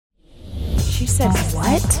said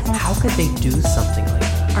what? How could they do something like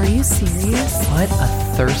that? Are you serious? What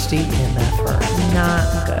a thirsty MFer.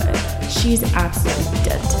 Not good. She's absolutely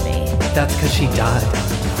dead to me. That's because she died.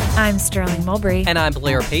 I'm Sterling Mulberry. And I'm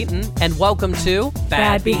Blair Payton. And welcome to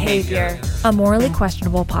Bad Behavior, a morally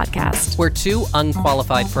questionable podcast. We're two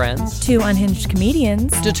unqualified friends, Two unhinged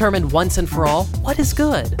comedians, determined once and for all what is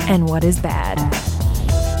good and what is bad.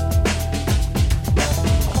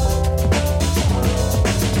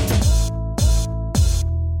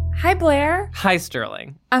 Hi, Blair. Hi,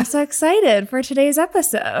 Sterling. I'm so excited for today's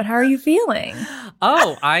episode. How are you feeling?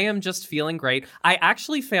 Oh, I am just feeling great. I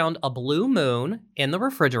actually found a blue moon in the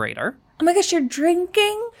refrigerator. Oh my gosh, you're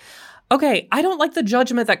drinking? Okay, I don't like the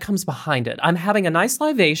judgment that comes behind it. I'm having a nice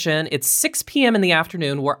libation. It's 6 p.m. in the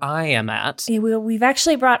afternoon where I am at. Yeah, we've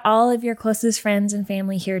actually brought all of your closest friends and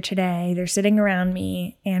family here today. They're sitting around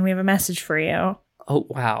me, and we have a message for you. Oh,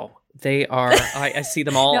 wow. They are, I see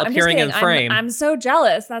them all No, appearing in frame. I'm so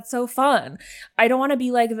jealous. That's so fun. I don't want to be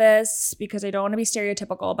like this because I don't want to be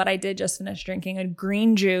stereotypical, but I did just finish drinking a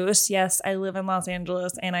green juice. Yes, I live in Los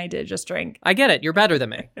Angeles and I did just drink. I get it. You're better than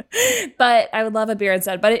me. But I would love a beer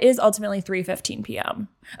instead. But it is ultimately 3:15 p.m.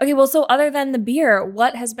 Okay, well, so other than the beer,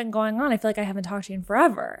 what has been going on? I feel like I haven't talked to you in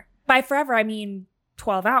forever. By forever, I mean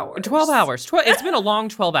 12 hours. 12 hours. It's been a long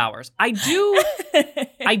 12 hours. I do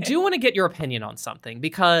want to get your opinion on something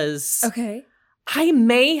because I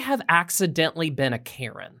may have accidentally been a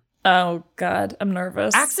Karen. Oh, God. I'm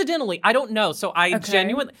nervous. Accidentally. I don't know. So I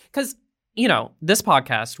genuinely, because, you know, this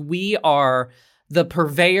podcast, we are the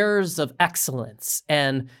purveyors of excellence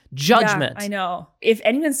and judgment. Yeah, I know. If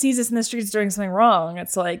anyone sees us in the streets doing something wrong,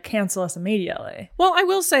 it's like, cancel us immediately. Well, I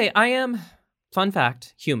will say I am, fun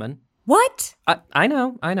fact, human. What? I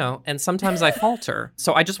know. And sometimes I falter.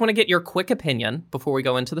 So I just want to get your quick opinion before we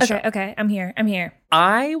go into the show. Okay. I'm here.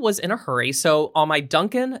 I was in a hurry. So on my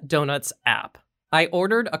Dunkin' Donuts app, I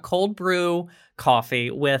ordered a cold brew coffee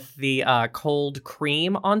with the cold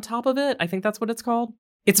cream on top of it. I think that's what it's called.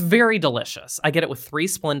 It's very delicious. I get it with 3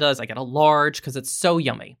 Splendas. I get a large because it's so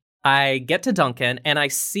yummy. I get to Dunkin' and I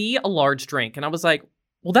see a large drink. And I was like,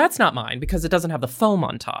 well, that's not mine because it doesn't have the foam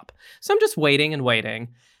on top. So I'm just waiting and waiting.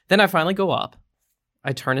 Then I finally go up,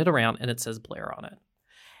 I turn it around, and it says Blair on it.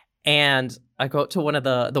 And I go up to one of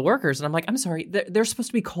the workers, and I'm like, I'm sorry, there's supposed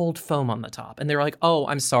to be cold foam on the top. And they're like, oh,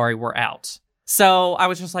 I'm sorry, we're out. So I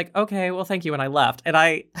was just like, okay, well, thank you, and I left. And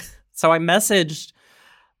I messaged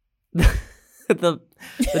the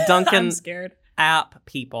Dunkin' app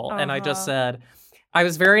people, and I just said, I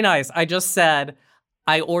was very nice. I just said,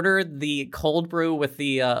 I ordered the cold brew with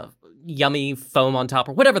the yummy foam on top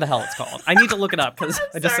or whatever the hell it's called. I need to look it up because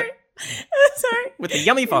I'm sorry. With the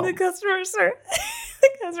yummy foam. The customer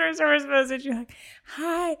service message, you're like,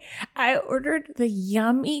 hi, I ordered the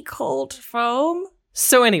yummy cold foam.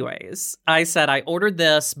 So anyways, I said I ordered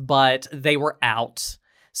this, but they were out.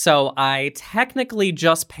 So I technically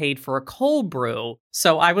just paid for a cold brew.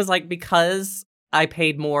 So I was like, because I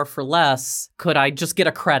paid more for less, could I just get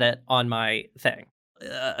a credit on my thing?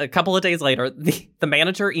 A couple of days later, the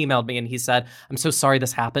manager emailed me and he said, I'm so sorry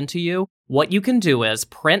this happened to you. What you can do is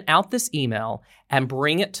print out this email and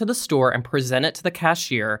bring it to the store and present it to the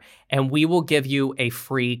cashier, and we will give you a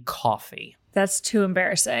free coffee. That's too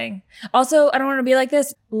embarrassing. Also, I don't want to be like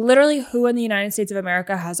this. Literally, who in the United States of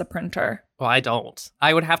America has a printer? Well, I don't.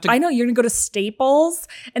 I would have to. I know you're going to go to Staples,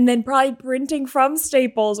 and then probably printing from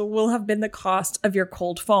Staples will have been the cost of your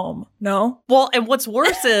cold foam. No? Well, and what's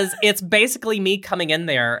worse is it's basically me coming in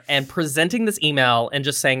there and presenting this email and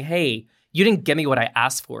just saying, hey, you didn't give me what I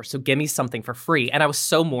asked for, so give me something for free. And I was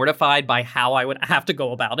so mortified by how I would have to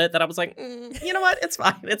go about it that I was like, you know what? It's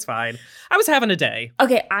fine. I was having a day.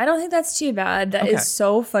 Okay, I don't think that's too bad. That is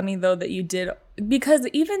so funny, though, that you did. Because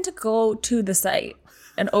even to go to the site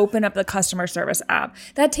and open up the customer service app,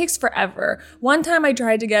 that takes forever. One time I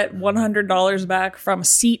tried to get $100 back from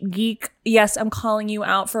SeatGeek. Yes, I'm calling you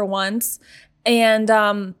out for once. And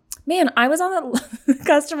man, I was on the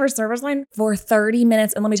customer service line for 30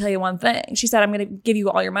 minutes. And let me tell you one thing. She said, I'm going to give you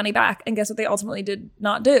all your money back. And guess what they ultimately did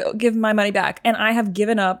not do? Give my money back. And I have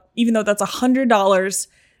given up, even though that's $100,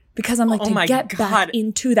 because I'm like, to get back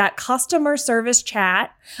into that customer service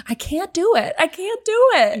chat, I can't do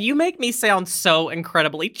it. You make me sound so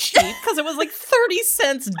incredibly cheap because it was like 30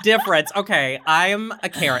 cents difference. Okay, I'm a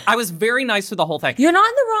Karen. I was very nice for the whole thing. You're not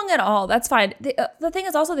in the wrong at all. That's fine. The thing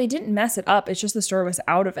is also they didn't mess it up. It's just the store was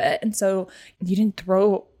out of it. And so you didn't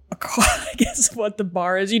throw I guess what the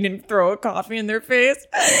bar is. You didn't throw a coffee in their face.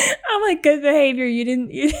 I'm like, good behavior. You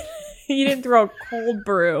didn't throw a cold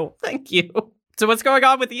brew. Thank you. So what's going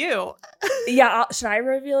on with you? Yeah, should I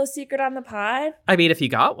reveal a secret on the pod? I mean, if you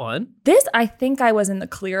got one. This I think I was in the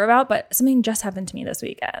clear about, but something just happened to me this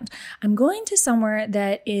weekend. I'm going to somewhere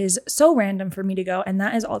that is so random for me to go, and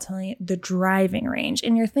that is ultimately the driving range.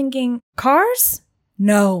 And you're thinking, cars?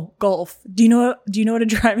 No, golf. Do you know what a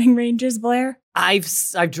driving range is, Blair? I've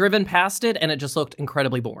driven past it, and it just looked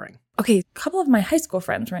incredibly boring. Okay, a couple of my high school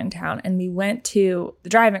friends were in town, and we went to the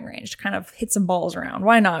driving range to kind of hit some balls around.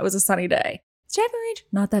 Why not? It was a sunny day. The driving range,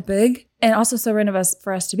 not that big, and also so random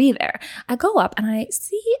for us to be there. I go up, and I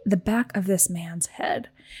see the back of this man's head,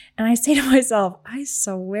 and I say to myself, I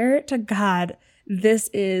swear to God, this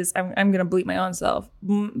is, I'm going to bleep my own self,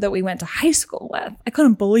 that we went to high school with. I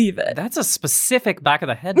couldn't believe it. That's a specific back of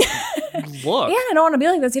the head look. Yeah, I don't want to be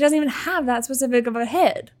like this. He doesn't even have that specific of a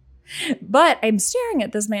head. But I'm staring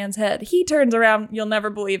at this man's head. He turns around. You'll never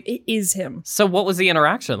believe it is him. So what was the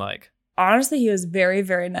interaction like? Honestly, he was very,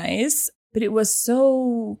 very nice. But it was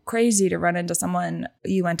so crazy to run into someone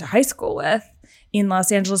you went to high school with in Los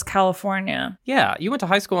Angeles, California. Yeah, you went to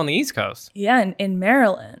high school on the East Coast. Yeah, in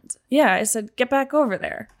Maryland. Yeah, I said, get back over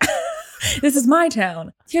there. This is my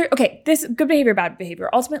town. Here, okay, this good behavior, bad behavior.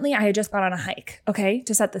 Ultimately, I had just gone on a hike, okay,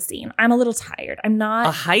 to set the scene. I'm a little tired. I'm not...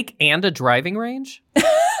 A hike and a driving range?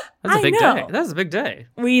 That's a big day. That's a big day.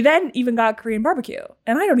 We then even got Korean barbecue,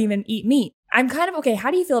 and I don't even eat meat. I'm kind of, okay,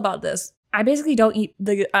 how do you feel about this? I basically don't eat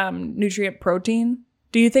the nutrient protein.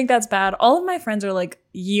 Do you think that's bad? All of my friends are like,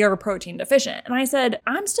 you're protein deficient. And I said,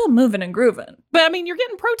 I'm still moving and grooving. But I mean, you're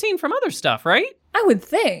getting protein from other stuff, right? I would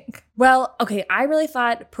think. Well, okay, I really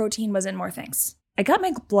thought protein was in more things. I got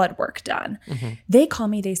my blood work done. Mm-hmm. They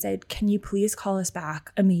called me. They said, can you please call us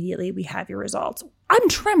back immediately? We have your results. I'm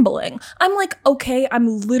trembling. I'm like, okay,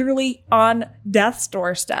 I'm literally on death's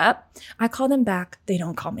doorstep. I call them back. They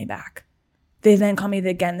don't call me back. They then call me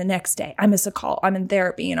again the next day. I miss a call. I'm in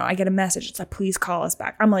therapy. I get a message. It's like, please call us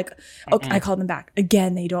back. I'm like, okay, I called them back.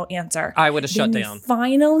 Again, they don't answer. I would have shut down. They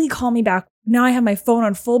finally call me back. Now I have my phone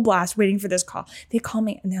on full blast waiting for this call. They call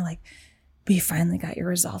me and they're like, we finally got your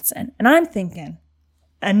results in. And I'm thinking,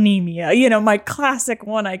 anemia, my classic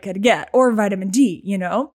one I could get, or vitamin D,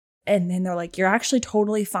 And then they're like, you're actually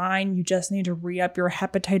totally fine. You just need to re-up your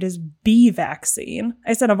hepatitis B vaccine.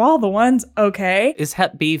 I said, of all the ones, okay. Is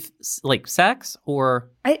Hep B like sex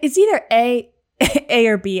or? It's either A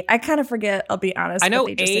or B. I kind of forget, I'll be honest. I know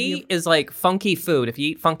A is like funky food. If you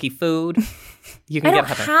eat funky food, you can get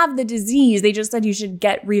hepatitis. I don't have the disease. They just said you should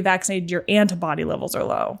get revaccinated. Your antibody levels are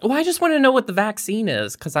low. Well, I just want to know what the vaccine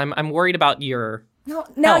is because I'm worried about your... No,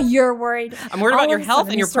 now you're worried. I'm worried about your health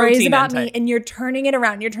and your protein about intake. Me, and you're turning it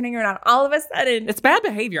around. All of a sudden. It's bad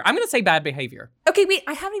behavior. I'm going to say bad behavior. Okay, wait.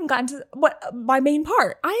 I haven't even gotten to my main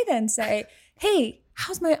part. I then say, hey,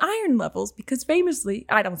 how's my iron levels? Because famously,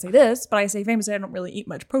 I don't say this, but I say famously I don't really eat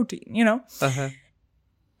much protein, Uh-huh.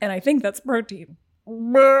 And I think that's protein.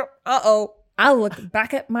 Uh-oh. I'll look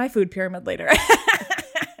back at my food pyramid later.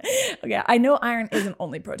 Okay, I know iron isn't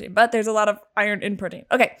only protein, but there's a lot of iron in protein.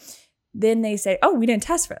 Okay. Then they say, oh, we didn't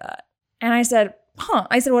test for that. And I said,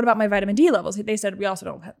 I said, what about my vitamin D levels? They said, we also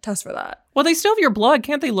don't test for that. Well, they still have your blood.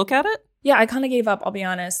 Can't they look at it? Yeah, I kind of gave up, I'll be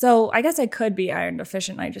honest. So I guess I could be iron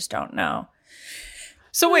deficient. I just don't know.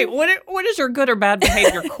 So wait, what is your good or bad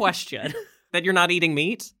behavior question? That you're not eating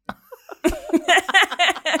meat?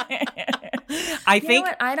 I think.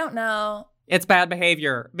 I don't know. It's bad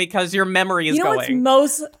behavior because your memory is going.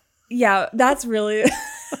 Yeah, that's really...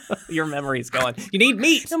 Your memory's going. You need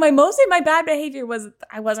meat. So mostly my bad behavior was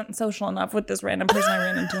I wasn't social enough with this random person I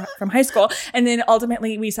ran into from high school. And then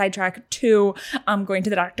ultimately we sidetracked to going to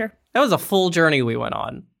the doctor. That was a full journey we went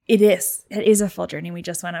on. It is. It is a full journey we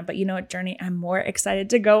just went on. But you know what journey I'm more excited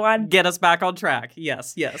to go on? Get us back on track.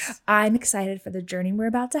 Yes. I'm excited for the journey we're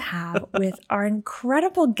about to have with our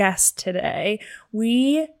incredible guest today.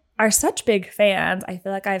 We are such big fans. I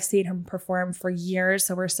feel like I've seen him perform for years,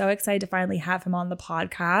 so we're so excited to finally have him on the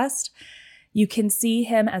podcast. You can see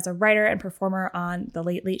him as a writer and performer on The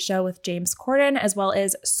Late Late Show with James Corden, as well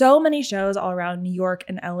as so many shows all around New York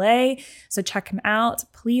and LA. So check him out.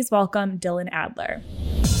 Please welcome Dylan Adler.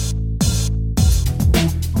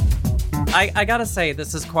 I gotta say,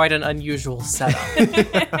 this is quite an unusual setup.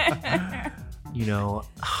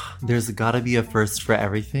 There's gotta be a first for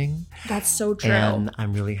everything. That's so true. And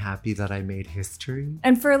I'm really happy that I made history.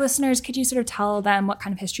 And for listeners, could you sort of tell them what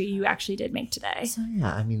kind of history you actually did make today? So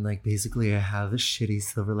basically I have a shitty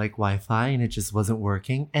Silver Lake Wi-Fi and it just wasn't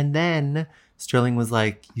working. And then Sterling was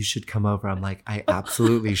like, you should come over. I'm like, I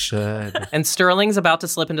absolutely should. And Sterling's about to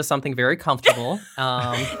slip into something very comfortable.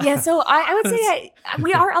 Yeah, so I would say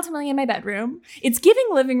we are ultimately in my bedroom. It's giving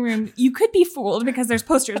living room. You could be fooled because there's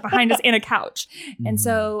posters behind us and a couch. And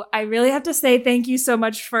so I really have to say thank you so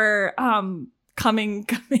much for coming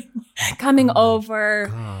over.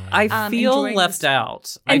 God. I feel left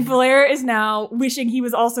out. And Blair is now wishing he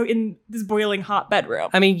was also in this boiling hot bedroom.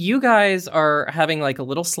 I mean, you guys are having like a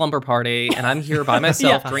little slumber party, and I'm here by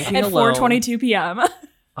myself drinking at alone. 4:22 p.m.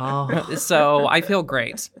 Oh. So I feel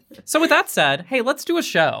great. So with that said, hey, let's do a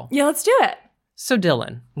show. Yeah, let's do it. So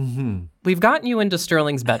Dylan, we've gotten you into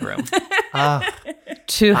Sterling's bedroom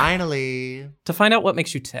Finally. to find out what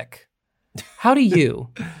makes you tick. How do you,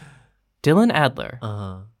 Dylan Adler,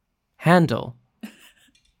 handle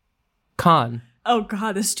Oh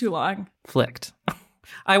God, this is too long. conflict?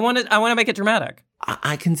 I want to make it dramatic.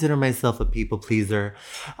 I consider myself a people pleaser.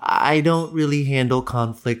 I don't really handle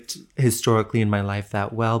conflict historically in my life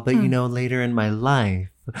that well, but later in my life,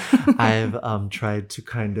 I've tried to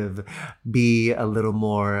kind of be a little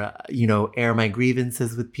more, air my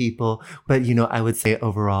grievances with people. But, I would say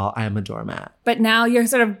overall, I am a doormat. But now you're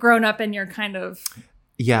sort of grown up and you're kind of...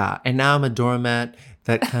 Yeah, and now I'm a doormat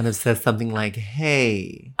that kind of says something like,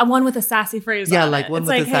 hey. A one with a sassy phrase on like it. one It's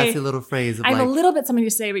with like, a sassy hey, little phrase of I have like, a little bit something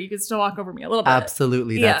to say, but you can still walk over me a little bit.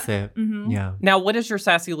 absolutely, that's it. Mm-hmm. Yeah. Now, what is your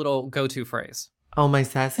sassy little go-to phrase? Oh, my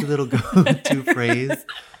sassy little go-to phrase.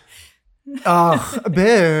 Oh,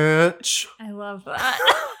 bitch. I love that.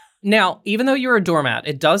 Now, even though you're a doormat,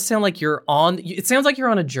 it does sound like it sounds like you're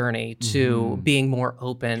on a journey to being more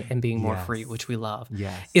open and being more free, which we love.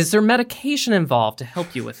 Yes. Is there medication involved to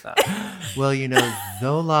help you with that? Well,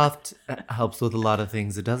 Zoloft helps with a lot of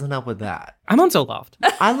things. It doesn't help with that. I'm on Zoloft.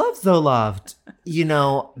 I love Zoloft.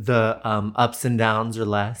 The ups and downs are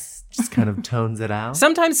less. Just kind of tones it out.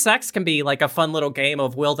 Sometimes sex can be like a fun little game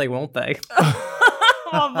of will they, won't they?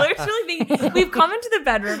 Oh, Blair's really we've come into the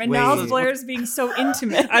bedroom and now Blair's being so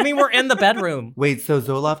intimate. I mean, we're in the bedroom. Wait, so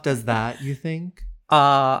Zoloft does that, you think?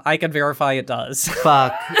 I can verify it does.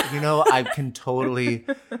 Fuck.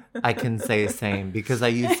 I can say same because I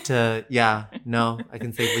used to, I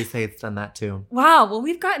can safely say it's done that too. Wow, well,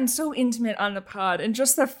 we've gotten so intimate on the pod in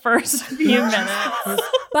just the first few minutes.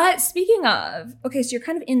 But speaking of, okay, so you're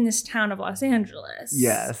kind of in this town of Los Angeles.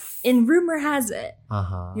 Yes. And rumor has it,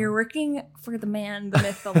 Uh-huh. you're working for the man, the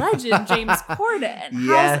myth, the legend, James Corden.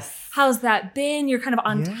 Yes. How's that been? You're kind of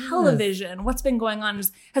on television. What's been going on?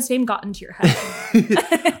 Has fame gotten to your head?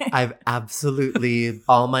 I've absolutely,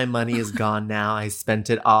 all my money is gone now. I spent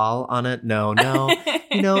it all on it. No.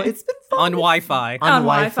 It's been fun. On Wi-Fi. On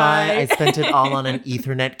Wi-Fi. I spent it all on an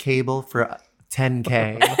Ethernet cable for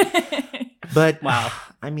 $10K. But wow.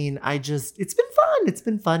 I mean, it's been fun. It's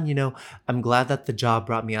been fun. I'm glad that the job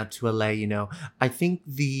brought me out to LA. I think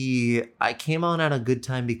I came on at a good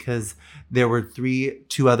time because there were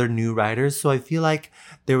two other new writers. So I feel like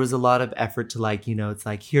there was a lot of effort to it's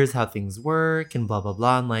like, here's how things work and blah, blah,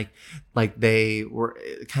 blah. And like they were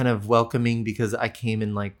kind of welcoming because I came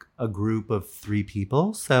in like a group of 3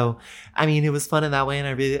 people. So, I mean, it was fun in that way. And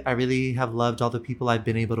I really have loved all the people I've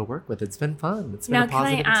been able to work with. It's been fun. It's been now, a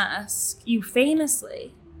positive. can I ask, you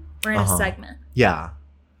famously were in a segment. Yeah.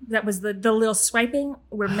 That was the little swiping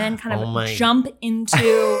where men kind of jump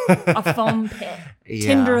into a foam pit. Yeah.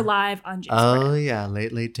 Tinder live on James Corden. Oh, yeah.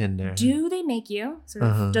 Late Tinder. Do they make you?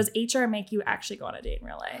 Does HR make you actually go on a date in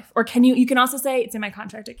real life? Or you can also say, it's in my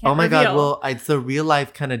contract, I can't Oh my reveal. God. Well, it's a real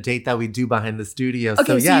life kind of date that we do behind the studio.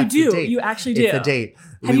 Okay, so you do. It's a date. You actually do. It's a date.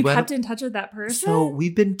 Have you kept in touch with that person? So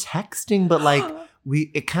we've been texting, but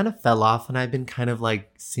it kind of fell off, and I've been kind of like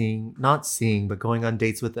but going on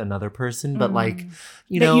dates with another person. But that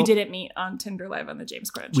you didn't meet on Tinder live on the James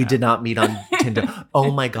Corden show. We did not meet on Tinder.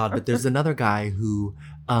 Oh my God. But there's another guy who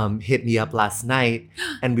hit me up last night,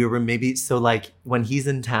 and we were when he's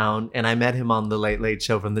in town and I met him on the Late Late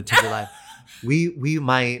Show from the Tinder live, we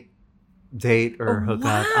might date or hook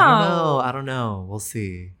up. I don't know. We'll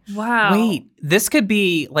see. Wow. Wait, this could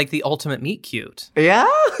be like the ultimate meet cute. Yeah?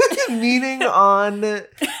 Meeting on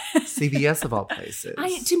CBS of all places.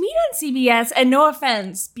 To meet on CBS, and no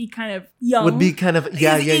offense, be kind of young. Would be kind of,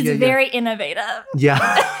 It's very innovative. Yeah.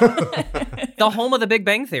 The home of the Big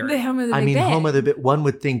Bang Theory. The home of the Big Bang. Home of the one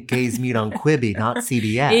would think gays meet on Quibi, not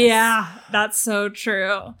CBS. Yeah, that's so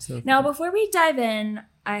true. Now, before we dive in,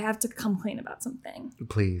 I have to complain about something.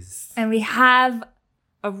 Please. And we have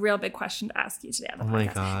a real big question to ask you today on the podcast. Oh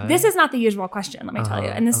my God. This is not the usual question, let me tell you.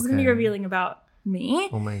 And this is going to be revealing about me.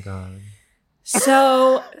 Oh my God.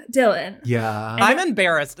 So, Dylan. Yeah. I'm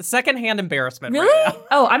embarrassed. Secondhand embarrassment. Really? Right now.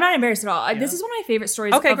 Oh, I'm not embarrassed at all. This is one of my favorite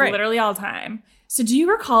stories of great. literally all time. So do you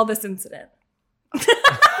recall this incident?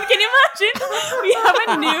 Can you imagine? We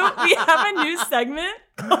have a new segment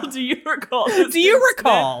called Do You Recall? Do you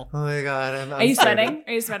recall? Oh my God. Are you sweating?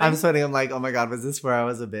 Are you sweating? I'm sweating. I'm like, oh my God, was this where I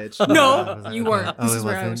was a bitch? No, you weren't. Oh, This is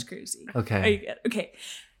where I was crazy. Okay. Are you good? Okay.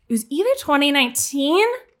 It was either 2019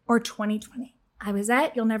 or 2020. I was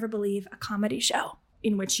at, you'll never believe, a comedy show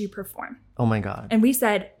in which you perform. Oh my God. And we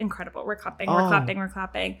said, incredible. We're clapping. We're clapping. We're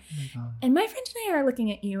clapping. Oh my God. And my friend and I are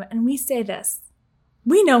looking at you and we say this.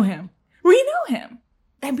 We know him. We know him.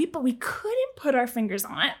 But we couldn't put our fingers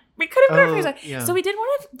on it. We couldn't put our fingers on it. Yeah. So we did one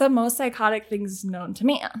of the most psychotic things known to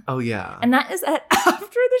man. Oh yeah. And that is that after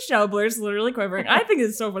the show, Blair's literally quivering. I think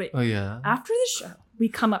it's so funny. Oh yeah. After the show, we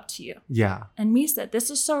come up to you. Yeah. And we said,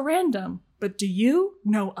 this is so random, but do you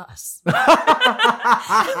know us?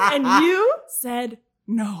 And you said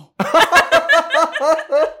no.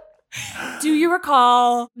 Do you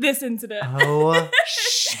recall this incident? Oh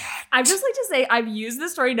shit. I'd just like to say I've used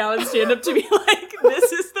this story now in stand-up to be like, this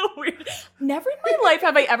is the weird. Never in my life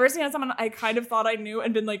have I ever seen someone I kind of thought I knew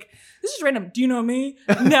and been like, this is random. Do you know me?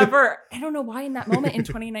 Never. I don't know why in that moment in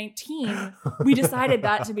 2019, we decided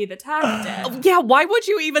that to be the tactic. Yeah, why would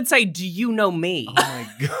you even say, do you know me? Oh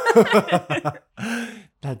my God.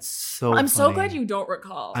 That's so I'm so funny. glad you don't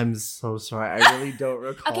recall. I'm so sorry. I really don't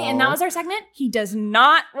recall. Okay, and that was our segment. He does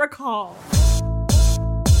not recall.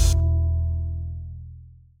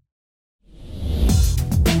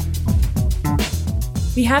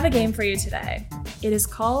 We have a game for you today. It is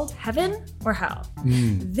called Heaven or Hell.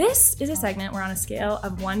 This is a segment where on a scale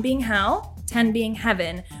of 1 being hell, 10 being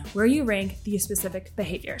heaven, where you rank the specific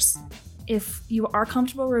behaviors. If you are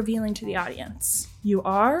comfortable revealing to the audience, you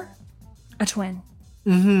are a twin.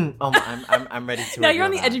 Mm-hmm. I'm ready to. Now you're on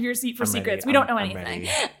the reveal edge that. of your seat for I'm secrets. ready. We don't know I'm anything. ready.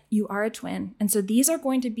 You are a twin. And so these are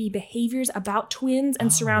going to be behaviors about twins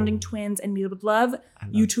and surrounding twins. And we would love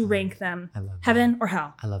you to rank them. I love that. Heaven or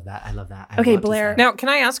hell. I love that. I love that. Okay, Blair. Now, can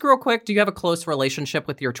I ask real quick, do you have a close relationship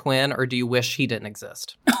with your twin or do you wish he didn't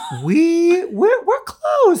exist? We're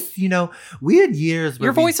close. You know, we had years where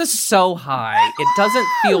Your voice is so high. It doesn't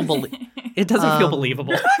feel feel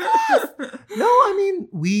believable. No, I mean,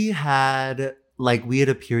 we had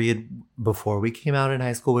a period before we came out in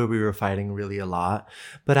high school where we were fighting really a lot.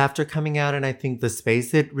 But after coming out and I think the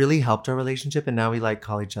space, it really helped our relationship. And now we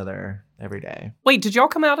call each other every day. Wait, did y'all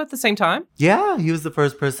come out at the same time? Yeah, he was the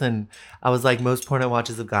first person. I was like, most porno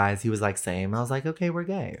watches of guys. He was like, same. I was like, okay, we're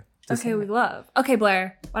gay. Okay, we love. Okay,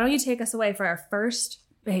 Blair, why don't you take us away for our first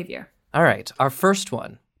behavior? All right, our first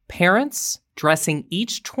one. Parents dressing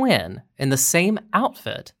each twin in the same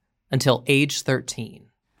outfit until age 13.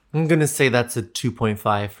 I'm going to say that's a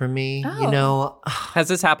 2.5 for me. Oh. You know, Has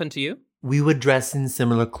this happened to you? we would dress in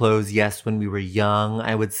similar clothes, yes, when we were young.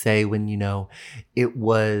 I would say when it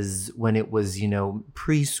was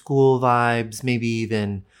preschool vibes, maybe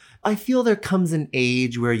even. I feel there comes an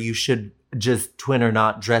age where you should just twin or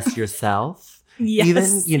not dress yourself. Yes. Even,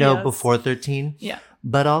 yes. before 13. Yeah.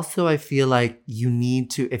 But also I feel like you need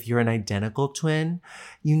to, if you're an identical twin,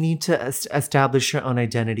 you need to establish your own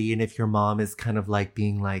identity. And if your mom is kind of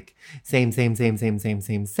being same,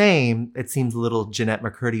 it seems a little Jeanette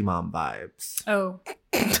McCurdy mom vibes. Oh.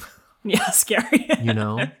 Yeah, scary. You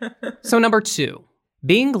know? So number 2,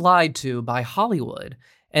 being lied to by Hollywood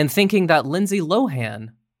and thinking that Lindsay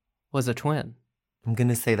Lohan was a twin. I'm going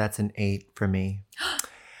to say that's an 8 for me.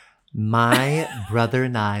 My brother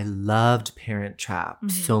and I loved Parent Trap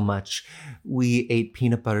so much. We ate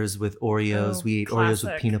peanut butters with Oreos. Oh, We ate classic.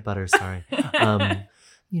 Oreos with peanut butter, sorry.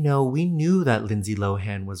 We knew that Lindsay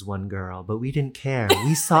Lohan was one girl, but we didn't care.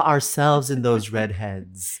 We saw ourselves in those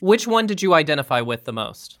redheads. Which one did you identify with the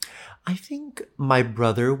most? I think my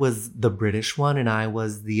brother was the British one and I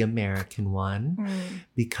was the American one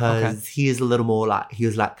because he is a little more he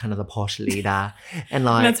was kind of the posh leader. And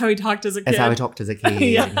That's how he talked as a kid. That's how he talked as a kid.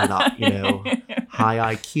 Yeah. And he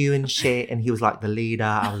high IQ and shit. And he was the leader.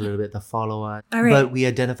 I was a little bit the follower. All right. But we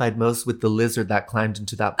identified most with the lizard that climbed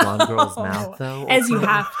into that blonde girl's mouth, though. As you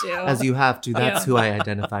have to. As you have to. That's who I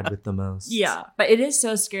identified with the most. Yeah. But it is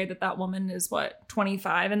so scary that woman is,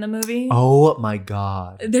 25 in the movie? Oh my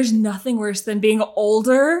God. There's nothing worse than being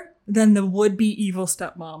older than the would-be evil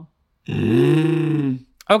stepmom.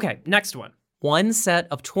 Okay, next one. One set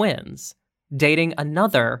of twins dating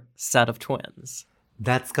another set of twins.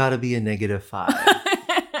 That's got to be a -5.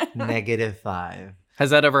 -5. Has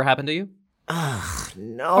that ever happened to you? Ugh,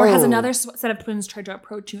 no. Or has another set of twins tried to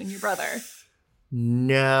approach you and your brother?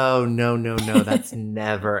 No. That's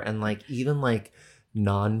never. And even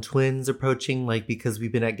non-twins approaching, because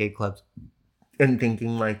we've been at gay clubs and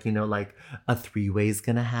thinking a three-way is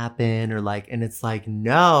gonna happen or and it's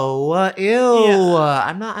no, ew. Yeah.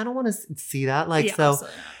 I don't want to see that. Yeah, so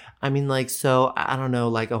absolutely. I mean, like, so, I don't know,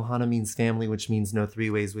 like, Ohana means family, which means no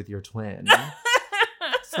three-ways with your twin.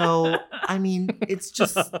 So, I mean, it's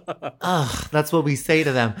just, that's what we say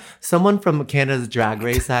to them. Someone from Canada's Drag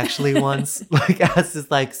Race actually once, like, asked us,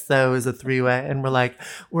 like, so is a three-way? And we're like,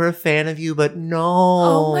 we're a fan of you, but no.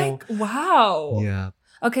 Oh my, wow. Yeah.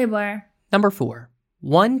 Okay, Blair. Number 4.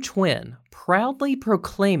 One twin proudly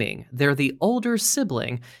proclaiming they're the older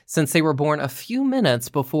sibling since they were born a few minutes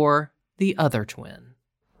before the other twin.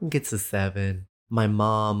 Gets a 7. My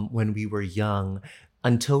mom, when we were young,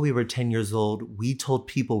 until we were 10 years old, we told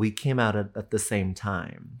people we came out at the same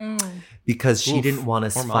time because she didn't want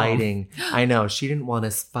us fighting. I know, she didn't want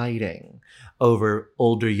us fighting over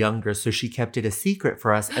older, younger. So she kept it a secret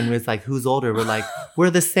for us and was like, who's older? We're like, we're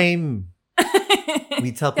the same.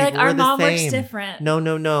 We tell people like, we're our the mom same. works different. No.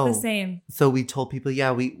 The same. So we told people,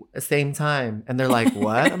 yeah, we same time. And they're like,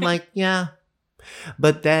 what? I'm like, yeah.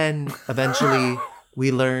 But then eventually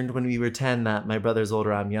we learned when we were 10 that my brother's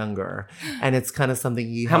older, I'm younger. And it's kind of something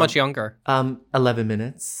he How much younger? 11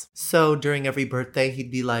 minutes. So during every birthday, he'd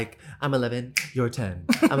be like, I'm 11, you're 10.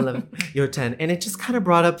 I'm 11, you're 10. And it just kind of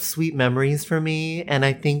brought up sweet memories for me. And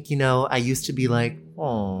I think, I used to be like,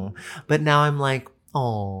 oh, but now I'm like,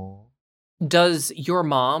 oh. Does your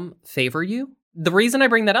mom favor you? The reason I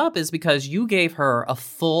bring that up is because you gave her a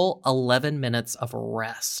full 11 minutes of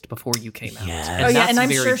rest before you came out. Yes. And I'm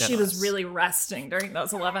sure generous. she was really resting during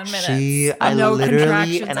those 11 minutes. I no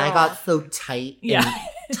literally, and I off. got so tight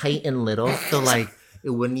and little, so like it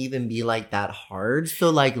wouldn't even be like that hard. So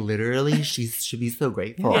like literally, she should be so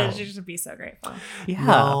grateful. Yeah, she should be so grateful. Yeah.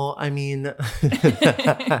 No, I mean.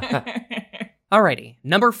 Alrighty,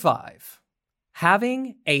 number 5.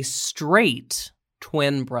 Having a straight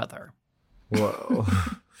twin brother. Whoa.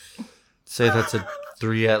 Say that's a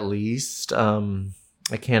 3 at least.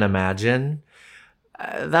 I can't imagine.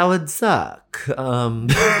 That would suck. That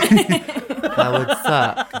would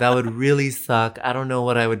suck. That would really suck. I don't know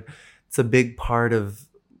what I would. It's a big part of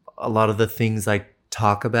a lot of the things I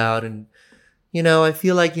talk about. And, I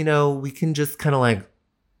feel like, we can just kind of like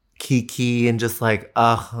kiki and just like,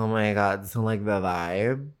 oh my God. So like the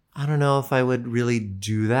vibe. I don't know if I would really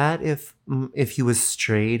do that if he was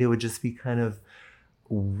straight. It would just be kind of,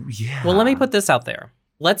 yeah. Well, let me put this out there.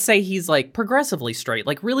 Let's say he's like progressively straight,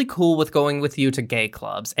 like really cool with going with you to gay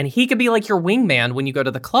clubs. And he could be like your wingman when you go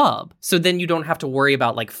to the club. So then you don't have to worry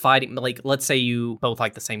about like fighting. Like, let's say you both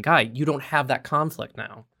like the same guy. You don't have that conflict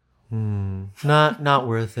now. Not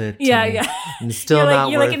worth it. Yeah. And still not worth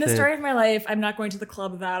it. You're like, in the story of my life, I'm not going to the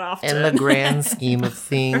club that often. In the grand scheme of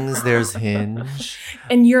things, there's Hinge.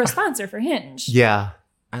 And you're a sponsor for Hinge. Yeah.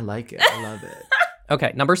 I like it. I love it.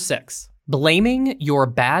 Okay, number 6. Blaming your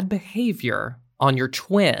bad behavior on your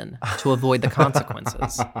twin to avoid the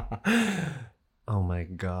consequences. Oh my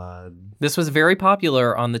God. This was very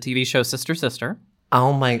popular on the TV show Sister Sister.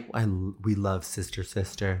 Oh my, we love Sister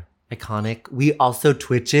Sister. Iconic. We also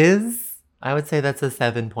Twitches. I would say that's a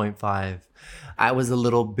 7.5. I was a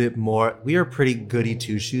little bit more, we were pretty goody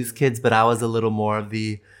two-shoes kids, but I was a little more of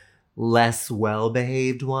the less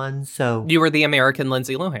well-behaved one. So you were the American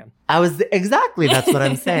Lindsay Lohan. I was, exactly, that's what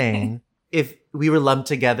I'm saying. If we were lumped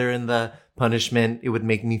together in the punishment, it would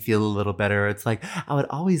make me feel a little better. It's like, I would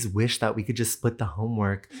always wish that we could just split the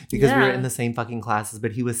homework because we were in the same fucking classes.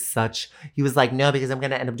 But he was like, no, because I'm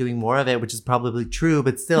going to end up doing more of it, which is probably true.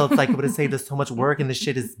 But still, it's like, it would have saved us so much work and this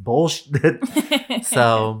shit is bullshit.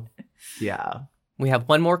 So, yeah. We have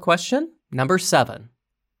one more question. Number 7.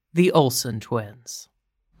 The Olsen twins.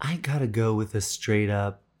 I gotta go with a straight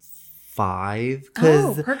up 5.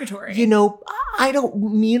 Because, purgatory.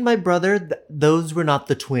 Me and my brother, those were not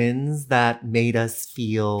the twins that made us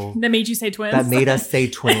feel. That made you say twins? That made us say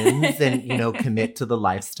twins and, commit to the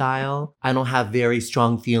lifestyle. I don't have very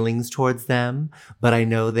strong feelings towards them, but I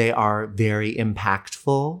know they are very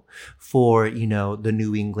impactful for, the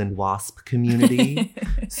New England WASP community.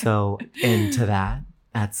 So, and to that,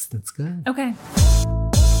 that's good. Okay.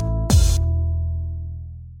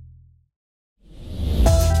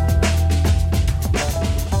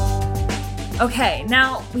 Okay,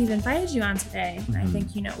 now we've invited you on today, and I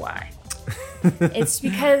think you know why. It's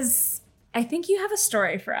because I think you have a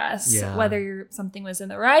story for us, whether something was in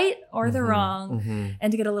the right or the wrong,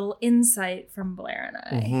 and to get a little insight from Blair and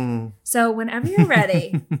I. So whenever you're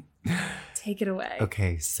ready, take it away.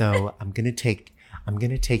 Okay, so I'm gonna take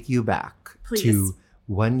you back to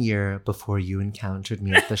 1 year before you encountered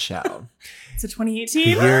me at the show. So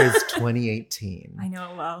 2018? The year is 2018. I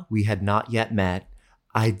know it well. We had not yet met.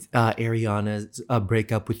 Ariana's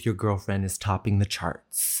breakup with your girlfriend is topping the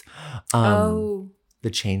charts. The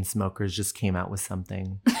Chainsmokers just came out with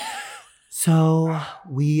something. So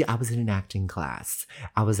I was in an acting class.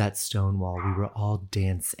 I was at Stonewall. We were all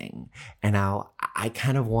dancing. And I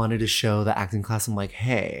kind of wanted to show the acting class. I'm like,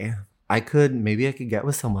 hey, maybe I could get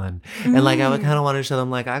with someone. And like, I would kind of want to show them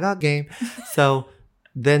like, I got game. So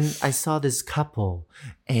then I saw this couple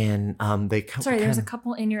and they Sorry, there was a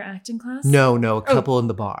couple in your acting class? No, a couple in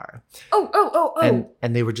the bar. Oh.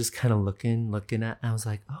 And they were just kind of looking at, and I was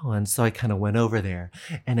like, oh, and so I kind of went over there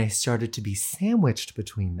and I started to be sandwiched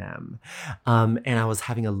between them. And I was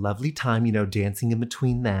having a lovely time, dancing in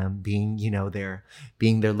between them, being their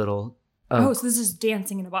little so this is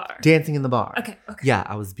dancing in a bar. Dancing in the bar. Okay. Yeah,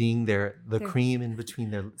 I was being the cream in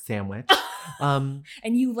between their sandwich. And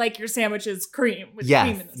you like your sandwiches cream with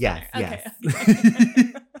cream in the center. Yes.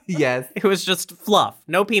 Okay. Yes. It was just fluff.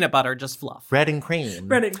 No peanut butter, just fluff. Bread and cream.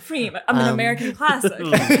 I'm an American classic.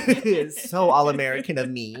 It's so all-American of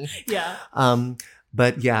me. Yeah.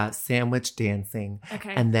 But yeah, sandwich dancing.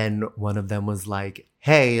 Okay. And then one of them was like,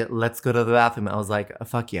 hey, let's go to the bathroom. I was like,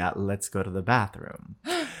 fuck yeah, let's go to the bathroom.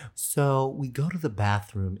 So we go to the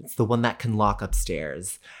bathroom. It's the one that can lock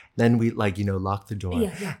upstairs. Then we lock the door.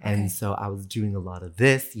 Yeah, okay. And so I was doing a lot of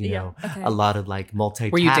this, a lot of like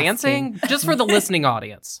multitasking. Were you dancing? Just for the listening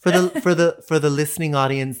audience. For the listening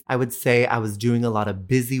audience, I would say I was doing a lot of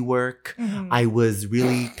busy work. Mm-hmm. I was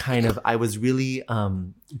really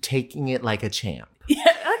taking it like a champ.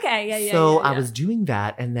 Yeah, okay. Yeah. So I was doing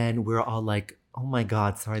that, and then we're all like, oh my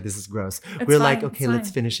God, sorry, this is gross. We're like, okay,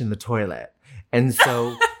 let's finish in the toilet. And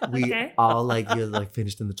so we all you're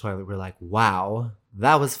finished in the toilet. We're like, wow,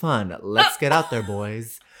 that was fun. Let's get out there,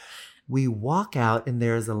 boys. We walk out and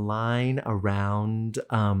there's a line around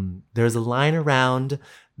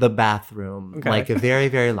the bathroom, like a very,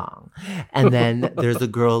 very long. And then there's a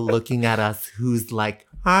girl looking at us who's like,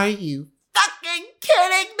 are you fucking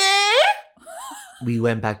kidding me? We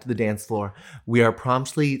went back to the dance floor. We are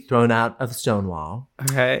promptly thrown out of Stonewall.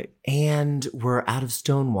 Okay. And we're out of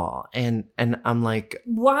Stonewall. And I'm like,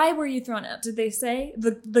 why were you thrown out? Did they say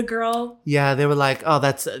the girl? Yeah, they were like, oh,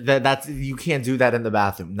 that's you can't do that in the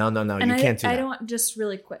bathroom. No, you can't do that. I don't, just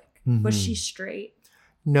really quick. Mm-hmm. Was she straight?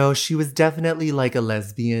 No, she was definitely like a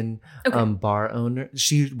lesbian bar owner.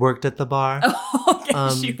 She worked at the bar. Oh,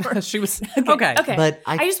 okay. She was okay. But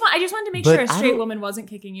I just wanted to make sure a straight woman wasn't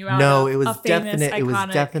kicking you out. No, it was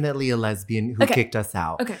definitely a lesbian who kicked us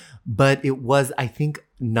out. Okay. But it was, I think,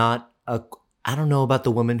 not I don't know about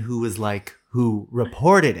the woman who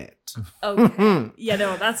reported it. Okay. Yeah,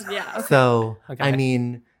 no, that's Okay. So, I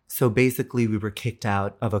mean, so basically we were kicked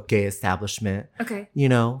out of a gay establishment. Okay.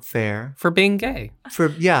 Fair. For being gay.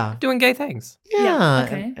 Doing gay things. Yeah.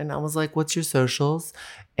 Okay. And I was like, what's your socials?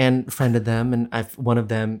 And friended them. And one of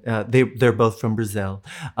them, they're both from Brazil.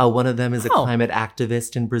 One of them is a climate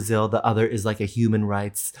activist in Brazil. The other is like a human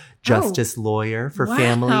rights justice lawyer for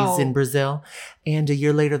families in Brazil. And a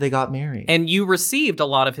year later, they got married. And you received a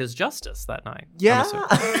lot of his justice that night. Yeah.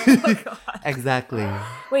 Oh, God. Exactly.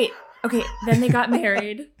 Wait. Okay, then they got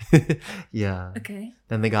married. Yeah. Okay.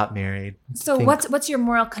 Then they got married. So what's your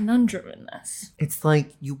moral conundrum in this? It's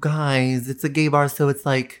like, you guys, it's a gay bar, so it's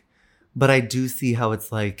like, but I do see how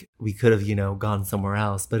it's like, we could have, gone somewhere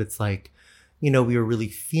else, but it's like, we were really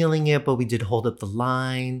feeling it, but we did hold up the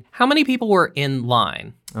line. How many people were in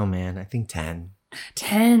line? Oh man, I think 10.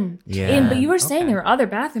 10. Yeah. But you were saying there were other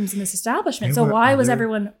bathrooms in this establishment, so why was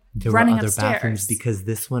everyone running upstairs? There were other bathrooms because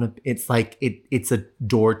this one, it's like, it's a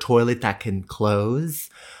door toilet that can close.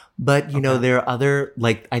 But, there are other,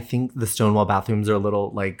 I think the Stonewall bathrooms are a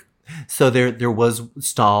little, so there was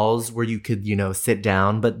stalls where you could, sit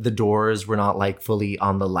down, but the doors were not, fully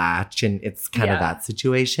on the latch, and it's kind of that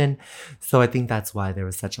situation. So I think that's why there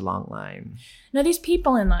was such a long line. Now, these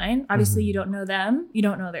people in line, obviously you don't know them. You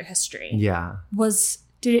don't know their history. Yeah.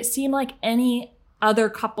 Did it seem like any other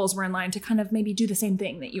couples were in line to kind of maybe do the same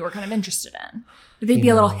thing that you were kind of interested in? Would they be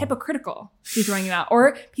a little hypocritical to be throwing you out?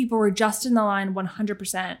 Or people were just in the line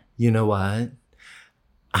 100%? You know what?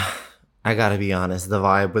 I gotta be honest, the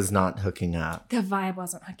vibe was not hooking up. The vibe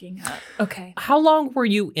wasn't hooking up. Okay. How long were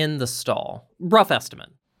you in the stall? Rough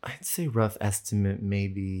estimate. I'd say rough estimate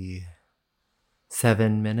maybe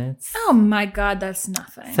 7 minutes. Oh my God, that's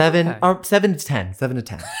nothing. 7 to 10. 7 to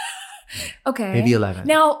 10. Okay. Maybe 11.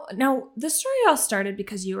 Now, the story all started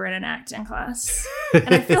because you were in an acting class.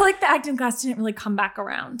 And I feel like the acting class didn't really come back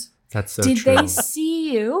around. That's so true. Did they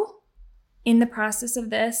see you in the process of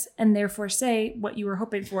this and therefore say what you were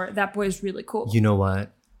hoping for? That boy's really cool. You know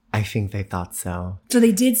what? I think they thought so. So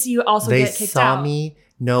they did see you also get kicked out? They saw me.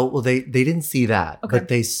 No, well, they didn't see that. Okay. But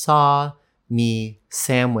they saw me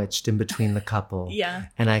sandwiched in between the couple. Yeah.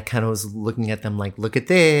 And I kind of was looking at them like, look at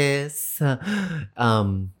this.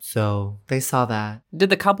 So they saw that. Did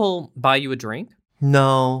the couple buy you a drink?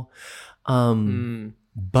 No.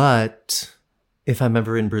 But if I'm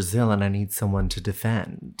ever in Brazil and I need someone to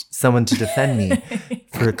defend me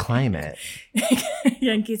for climate.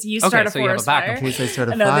 Yeah, in case you start a forest fire. In case I start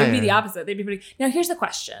a no, fire. they'd be the opposite. They'd be pretty. Now, here's the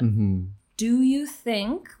question. Mm-hmm. Do you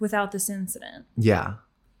think, without this incident, yeah,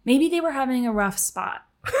 maybe they were having a rough spot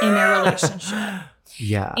in their relationship?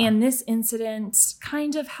 Yeah. And this incident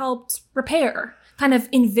kind of helped repair, kind of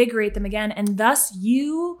invigorate them again. And thus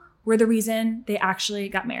you were the reason they actually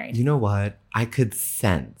got married. You know what? I could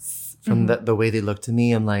sense from the way they looked at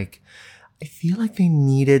me. I'm like, I feel like they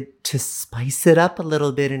needed to spice it up a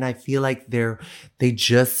little bit. And I feel like they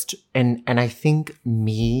just, and I think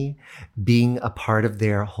me being a part of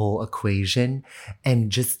their whole equation,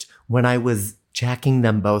 and just when I was jacking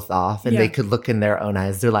them both off and they could look in their own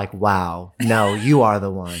eyes, they're like, wow, no, you are the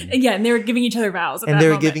one. Yeah, and they were giving each other vows. And they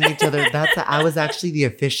were giving each other, I was actually the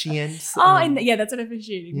officiant. And yeah, that's what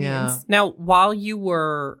officiating means. Now, while you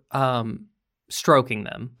were stroking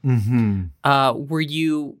them, were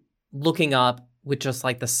you looking up with just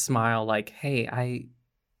like the smile, like, hey,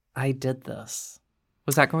 I did this?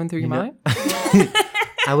 Was that going through your mind?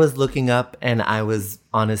 I was looking up and I was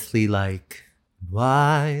honestly like,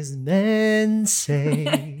 wise men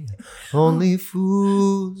say only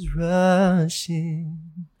fools rush in.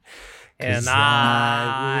 And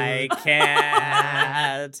I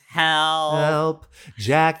can't help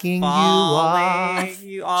jacking you off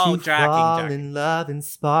to fall in love and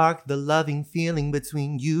spark the loving feeling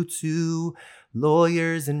between you two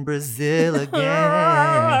lawyers in Brazil again.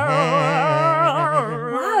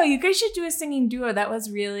 Wow, you guys should do a singing duo. That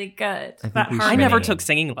was really good. I never took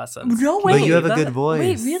singing lessons. No way. But you have a good voice.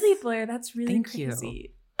 Wait, really, Blair? That's really Thank crazy. You.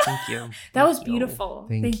 Thank you. That was beautiful.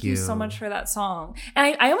 Thank you so much for that song.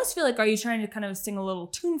 And I almost feel like, are you trying to kind of sing a little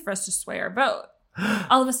tune for us to sway our vote?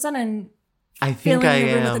 All of a sudden, I think I filling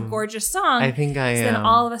the room am with a gorgeous song. I think I am. Then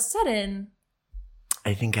all of a sudden,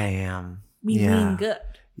 I think I am. We lean good.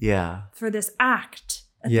 Yeah. For this act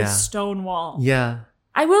at the stone wall. Yeah.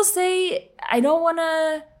 I will say, I don't want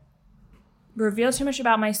to reveal too much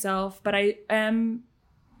about myself, but I am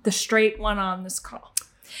the straight one on this call.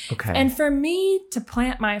 Okay. And for me to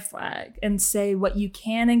plant my flag and say what you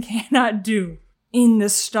can and cannot do in the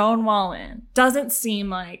Stonewall Inn doesn't seem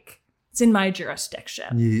like it's in my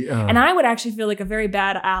jurisdiction. Yeah. And I would actually feel like a very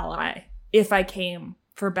bad ally if I came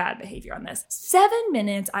for bad behavior on this. 7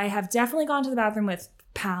 minutes, I have definitely gone to the bathroom with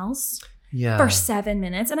pals for 7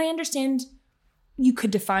 minutes. And I understand you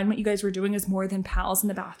could define what you guys were doing as more than pals in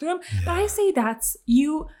the bathroom. But I say that's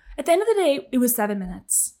you. At the end of the day, it was 7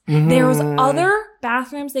 minutes. There was other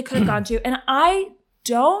bathrooms they could have gone to. And I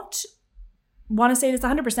don't want to say this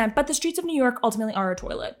 100%, but the streets of New York ultimately are a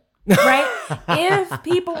toilet, right? If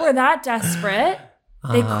people were that desperate,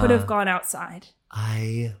 they could have gone outside.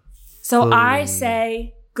 So I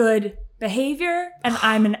say good behavior, and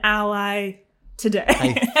I'm an ally today.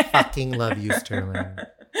 I fucking love you, Sterling.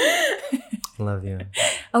 Love you.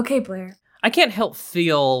 Okay, Blair. I can't help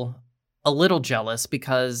feel a little jealous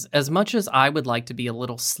because as much as I would like to be a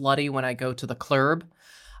little slutty when I go to the club,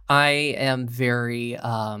 I am very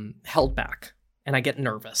held back and I get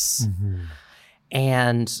nervous.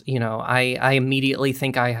 And, you know, I immediately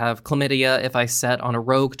think I have chlamydia if I sit on a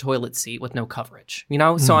rogue toilet seat with no coverage, you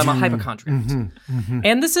know? So I'm a hypochondriac.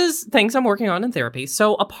 And this is things I'm working on in therapy.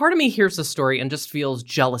 So a part of me hears the story and just feels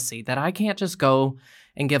jealousy that I can't just go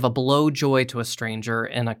and give a blow joy to a stranger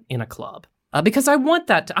in a club. Because I want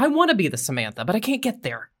that. I want to be the Samantha, but I can't get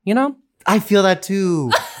there, you know? I feel that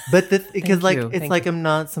too. But because Thank you. I'm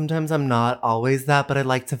not, sometimes I'm not always that, but I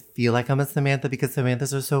like to feel like I'm a Samantha because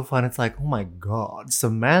Samanthas are so fun. It's like, oh my God,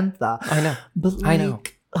 Samantha. I know. But I know.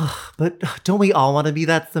 But don't we all want to be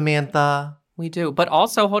that Samantha? We do. But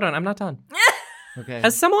also, hold on, I'm not done. Okay.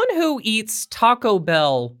 As someone who eats Taco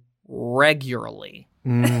Bell regularly,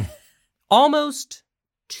 almost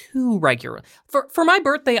too regular. For my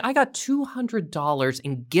birthday, I got $200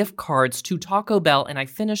 in gift cards to Taco Bell, and I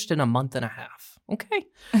finished in a month and a half. Okay?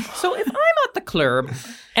 So if I'm at the club,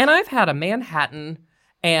 and I've had a Manhattan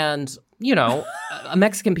and, you know, a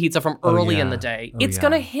Mexican pizza from early in the day, it's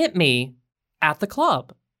going to hit me at the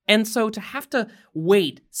club. And so to have to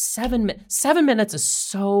wait 7 minutes is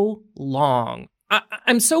so long.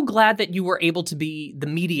 I'm so glad that you were able to be the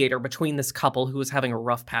mediator between this couple who was having a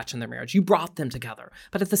rough patch in their marriage. You brought them together.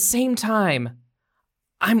 But at the same time,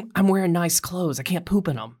 I'm wearing nice clothes. I can't poop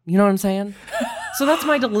in them. You know what I'm saying? So that's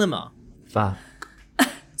my dilemma. Fuck.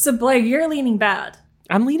 So Blair, you're leaning bad.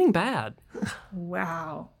 I'm leaning bad.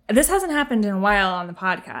 Wow. This hasn't happened in a while on the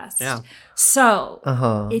podcast. Yeah. So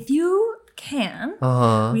if you can,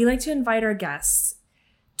 we like to invite our guests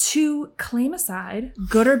to claim a side,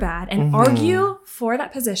 good or bad, and argue for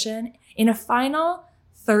that position in a final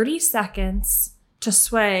 30 seconds to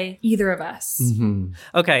sway either of us.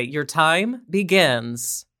 Okay, your time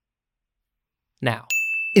begins now.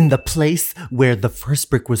 In the place where the first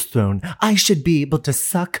brick was thrown, I should be able to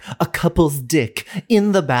suck a couple's dick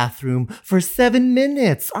in the bathroom for 7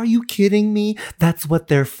 minutes. Are you kidding me? That's what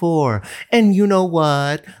they're for. And you know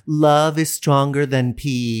what? Love is stronger than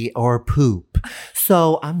pee or poop.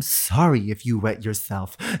 So I'm sorry if you wet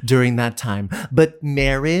yourself during that time. But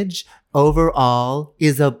marriage overall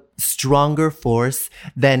is a stronger force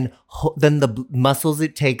than the muscles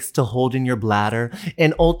it takes to hold in your bladder.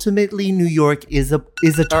 And ultimately, New York is a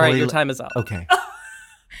toilet. All right, your time is up. Okay.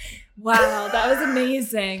 Wow, that was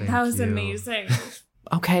amazing. That was amazing.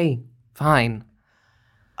 Okay, fine.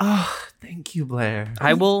 Oh, thank you, Blair.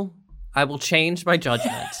 I will change my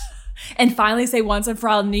judgment. And finally say once and for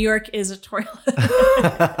all, New York is a toilet.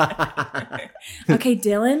 Okay,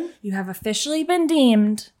 Dylan, you have officially been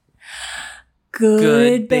deemed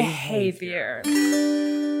good behavior.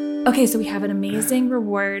 Okay, so we have an amazing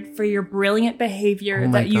reward for your brilliant behavior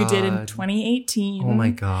that you did in 2018. Oh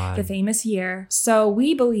my God. The famous year. So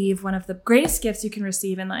we believe one of the greatest gifts you can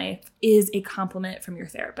receive in life is a compliment from your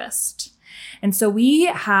therapist. And so we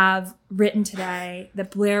have written today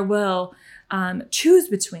that Blair will choose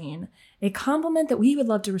between a compliment that we would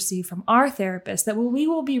love to receive from our therapist that we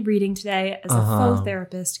will be reading today as a faux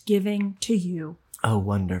therapist giving to you. Oh,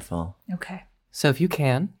 wonderful. Okay. So if you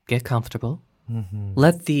can, get comfortable.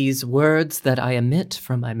 Let these words that I emit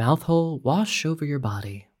from my mouth hole wash over your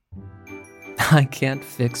body. I can't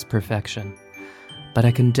fix perfection, but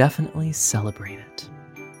I can definitely celebrate it.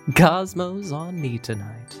 Cosmos on me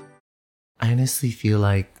tonight. I honestly feel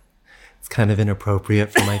like it's kind of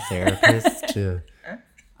inappropriate for my therapist to...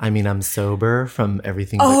 I mean, I'm sober from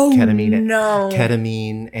everything but ketamine.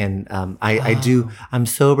 Ketamine and I'm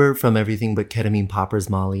sober from everything but ketamine, poppers,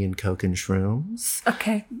 Molly, and coke and shrooms.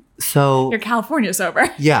 Okay. So you're California sober.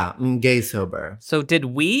 Yeah, I'm gay sober. So did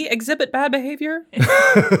we exhibit bad behavior?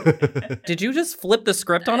 Did you just flip the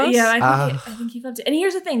script on us? Yeah, I think you flipped it. And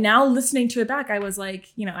here's the thing. Now listening to it back, I was like,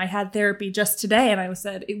 I had therapy just today, and I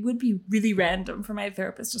said it would be really random for my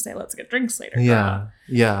therapist to say, "Let's get drinks later." Yeah,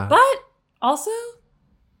 yeah. But also.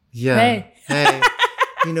 Yeah. Hey.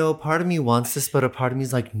 Part of me wants this, but a part of me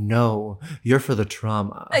is like, no, you're for the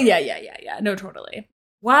trauma. Yeah. No, totally.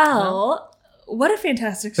 Well, what a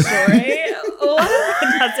fantastic story. What a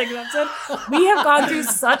fantastic episode. We have gone through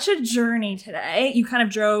such a journey today. You kind of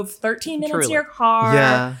drove 13 minutes in your car.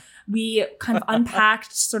 Yeah. We kind of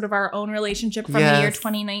unpacked sort of our own relationship from the year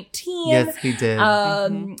 2019. Yes, we did.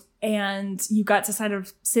 And you got to kind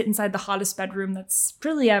of sit inside the hottest bedroom that's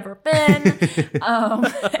really ever been.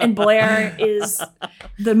 And Blair is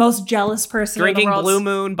the most jealous person drinking in the world. Blue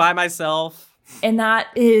Moon by myself. And that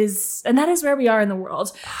is where we are in the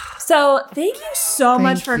world. So thank you so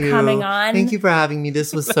much for coming on. Thank you for having me.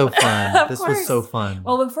 This was so fun. This was so fun.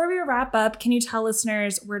 Well, before we wrap up, can you tell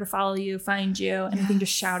listeners where to follow you, find you, anything to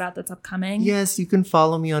shout out that's upcoming? Yes, you can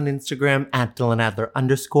follow me on Instagram at DylanAdler_,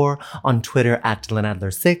 on Twitter at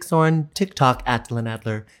DylanAdler6, or on TikTok at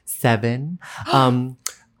DylanAdler7.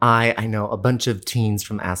 I know a bunch of teens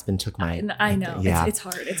from Aspen took my... I know. Yeah. It's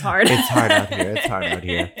hard. It's hard. It's hard out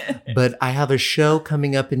here. But I have a show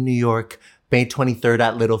coming up in New York, May 23rd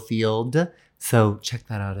at Littlefield. So check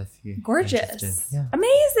that out if you're gorgeous. Yeah.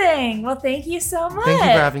 Amazing. Well, thank you so much. Thank you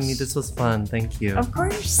for having me. This was fun. Thank you. Of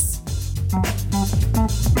course.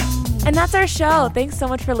 And that's our show. Thanks so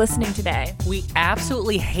much for listening today. We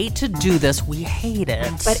absolutely hate to do this. We hate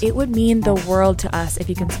it. But it would mean the world to us if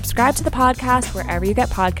you can subscribe to the podcast wherever you get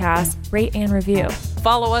podcasts, rate and review.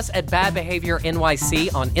 Follow us at Bad Behavior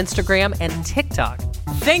NYC on Instagram and TikTok.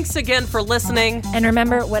 Thanks again for listening. And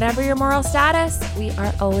remember, whatever your moral status, we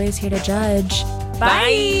are always here to judge.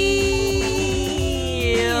 Bye.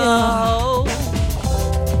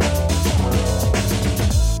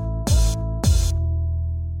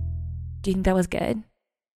 Do you think that was good?